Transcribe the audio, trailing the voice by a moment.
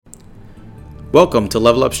Welcome to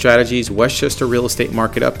Level Up Strategies Westchester Real Estate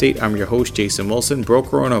Market Update. I'm your host, Jason Wilson,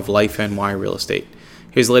 broker owner of Life NY Real Estate.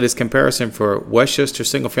 Here's the latest comparison for Westchester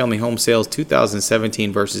single-family home sales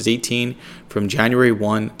 2017 versus 18 from January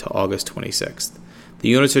 1 to August 26th. The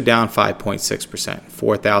units are down 5.6%,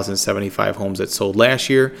 4,075 homes that sold last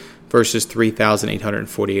year versus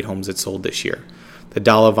 3,848 homes that sold this year. The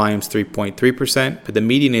dollar volume is 3.3%, but the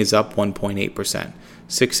median is up 1.8%,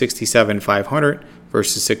 667,500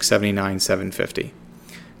 versus 679,750.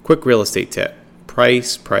 Quick real estate tip: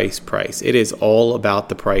 price. It is all about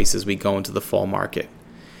the price as we go into the fall market.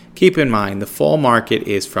 Keep in mind, the fall market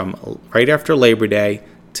is from right after Labor Day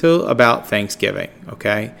to about Thanksgiving,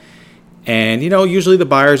 okay? And, usually the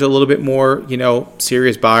buyers are a little bit more,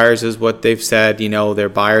 serious buyers is what they've said. They're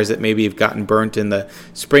buyers that maybe have gotten burnt in the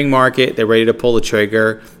spring market. They're ready to pull the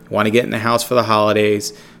trigger, want to get in the house for the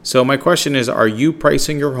holidays. So my question is, are you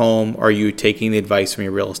pricing your home? Or are you taking the advice from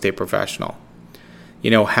your real estate professional?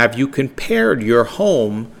 Have you compared your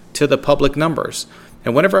home to the public numbers?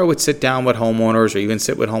 And whenever I would sit down with homeowners or even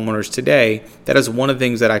sit with homeowners today, that is one of the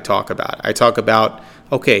things that I talk about. I talk about,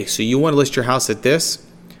 okay, so you want to list your house at this?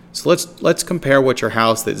 So let's compare what your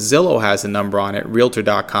house that Zillow has a number on it,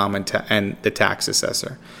 Realtor.com and the tax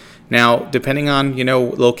assessor. Now, depending on,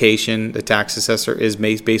 location, the tax assessor is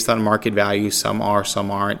based on market value. Some are,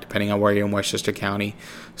 some aren't, depending on where you're in Westchester County.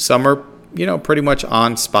 Some are, pretty much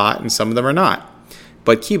on spot, and some of them are not.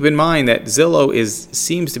 But keep in mind that Zillow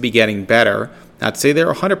seems to be getting better. Not to say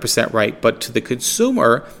they're 100% right, but to the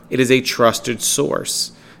consumer, it is a trusted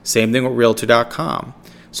source. Same thing with Realtor.com.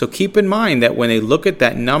 So keep in mind that when they look at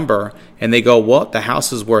that number and they go, what, the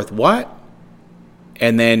house is worth what?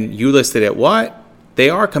 And then you listed at what? They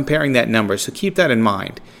are comparing that number, so keep that in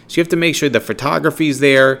mind. So you have to make sure the photography is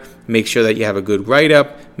there, make sure that you have a good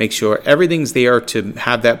write-up, make sure everything's there to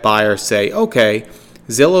have that buyer say, okay,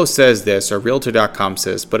 Zillow says this or Realtor.com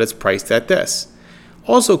says, but it's priced at this.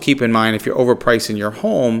 Also keep in mind, if you're overpricing your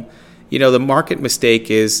home, the market mistake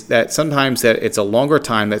is that sometimes that it's a longer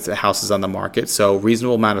time that the house is on the market, so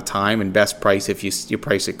reasonable amount of time and best price if you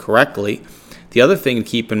price it correctly. The other thing to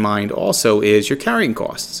keep in mind also is your carrying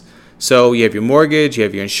costs. So you have your mortgage, you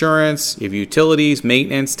have your insurance, you have utilities,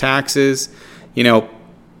 maintenance, taxes.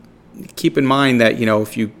 Keep in mind that,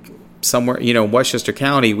 if you somewhere, in Westchester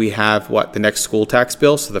County, we have the next school tax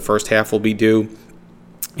bill. So the first half will be due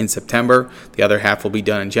in September. The other half will be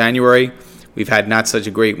done in January. We've had not such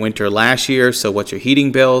a great winter last year. So what's your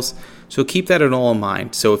heating bills? So keep that all in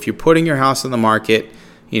mind. So if you're putting your house on the market,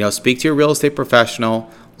 speak to your real estate professional.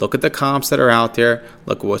 Look at the comps that are out there,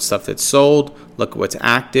 look at what stuff that's sold, look at what's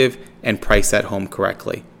active, and price that home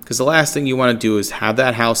correctly. Because the last thing you want to do is have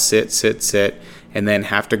that house sit, and then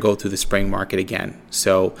have to go through the spring market again.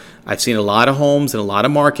 So I've seen a lot of homes and a lot of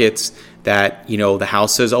markets that, the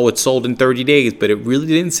house says, oh, it's sold in 30 days, but it really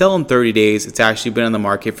didn't sell in 30 days. It's actually been on the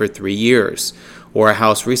market for 3 years. Or a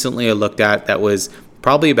house recently I looked at that was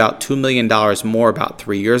probably about $2 million more about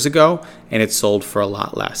 3 years ago, and it sold for a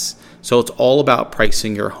lot less. So it's all about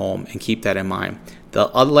pricing your home, and keep that in mind. The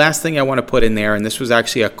last thing I want to put in there, and this was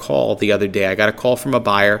actually a call the other day. I got a call from a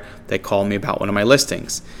buyer that called me about one of my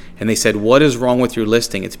listings. And they said, what is wrong with your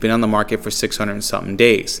listing? It's been on the market for 600 and something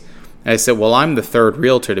days. And I said, well, I'm the third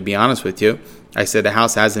realtor, to be honest with you. I said, the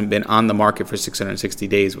house hasn't been on the market for 660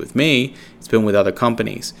 days with me. It's been with other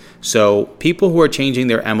companies. So people who are changing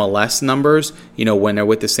their MLS numbers, when they're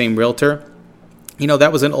with the same realtor,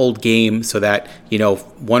 that was an old game, so that,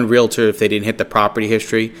 one realtor, if they didn't hit the property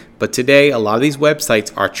history. But today, a lot of these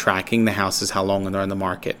websites are tracking the houses, how long they're on the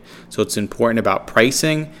market. So it's important about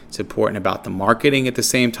pricing. It's important about the marketing at the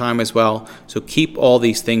same time as well. So keep all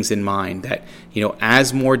these things in mind that,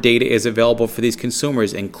 as more data is available for these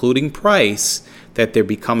consumers, including price, that they're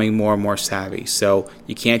becoming more and more savvy. So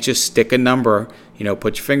you can't just stick a number,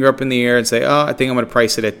 put your finger up in the air and say, oh, I think I'm going to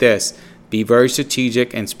price it at this. Be very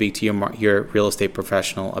strategic and speak to your real estate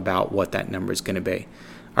professional about what that number is going to be.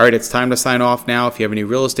 All right, it's time to sign off now. If you have any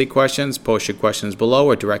real estate questions, post your questions below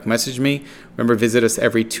or direct message me. Remember, visit us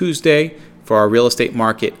every Tuesday for our real estate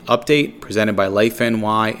market update presented by Life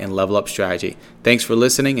NY and Level Up Strategy. Thanks for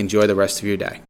listening. Enjoy the rest of your day.